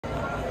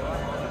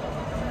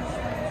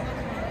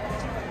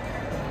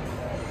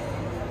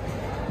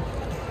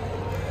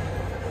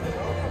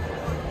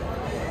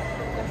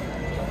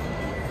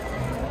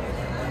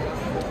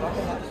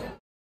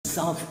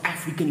South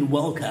African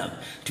welcome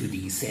to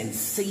the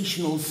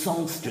sensational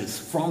songstress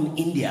from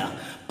India,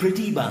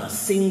 Pratibha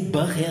Singh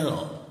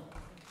Baghel.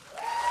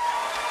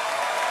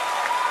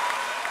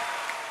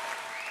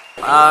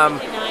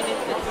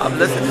 I've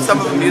listened to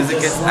some of the music.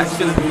 It's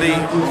absolutely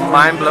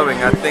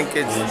mind-blowing. I think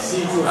it's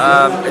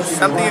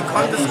something you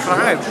can't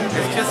describe.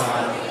 It's just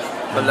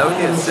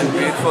melodious and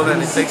beautiful,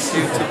 and it takes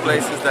you to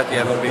places that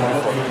you haven't been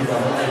before.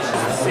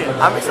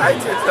 I'm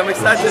excited.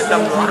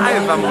 I'm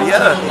live. I'm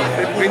here.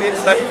 I'm really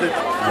excited.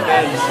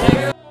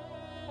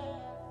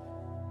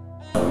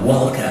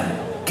 Welcome,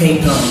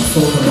 CT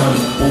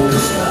Philharmonic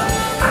Orchestra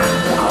and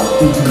our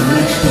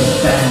international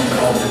band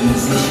of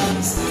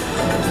musicians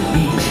under the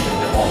leadership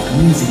of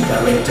music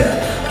director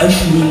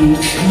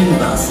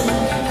Srinivas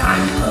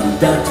and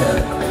conductor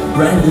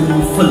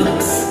Brandon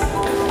Phillips.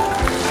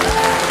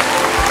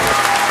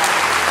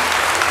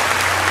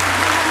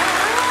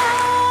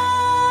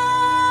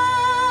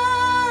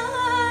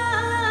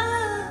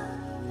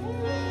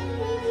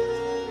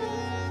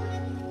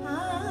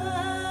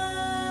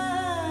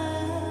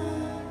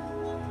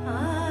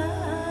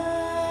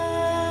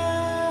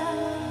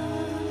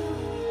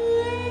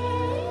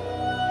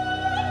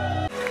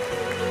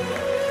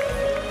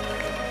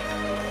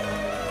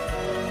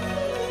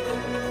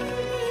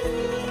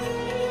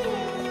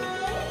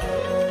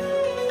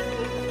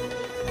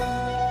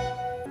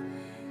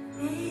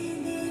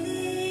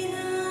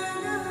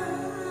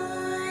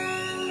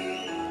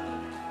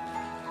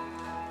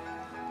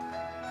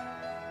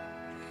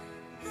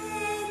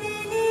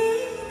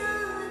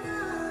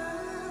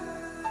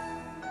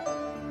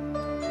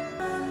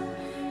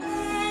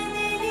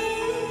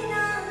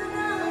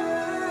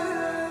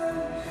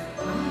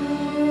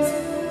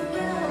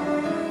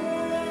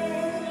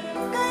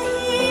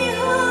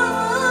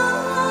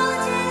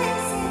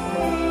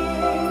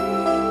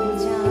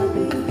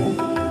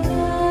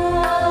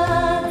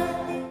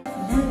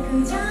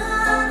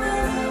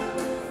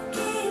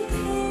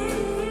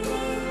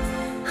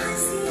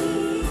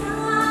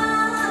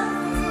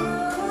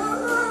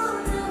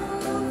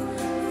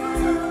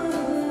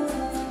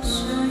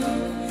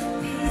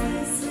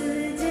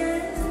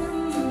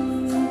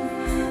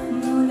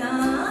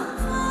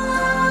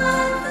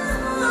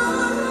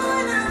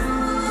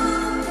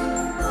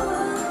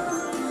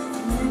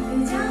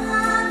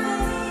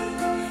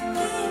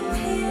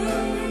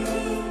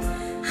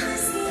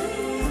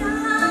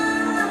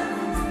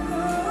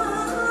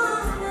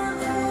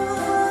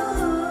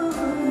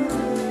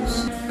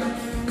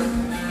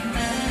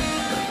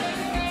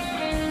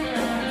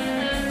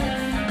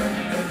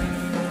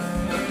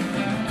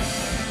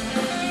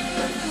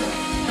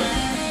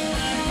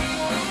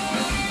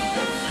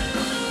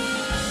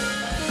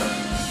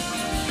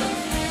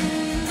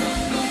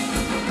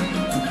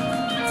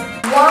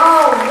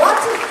 Wow, what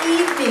an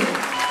evening!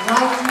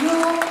 Right, you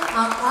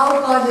are our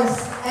goddess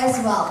as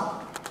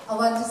well. I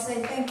want to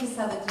say thank you,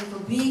 Savitri, for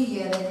being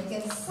here, and we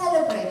can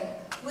celebrate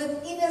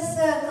with Inner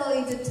Circle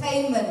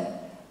Entertainment,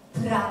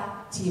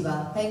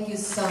 Pratibha. Thank you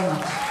so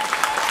much.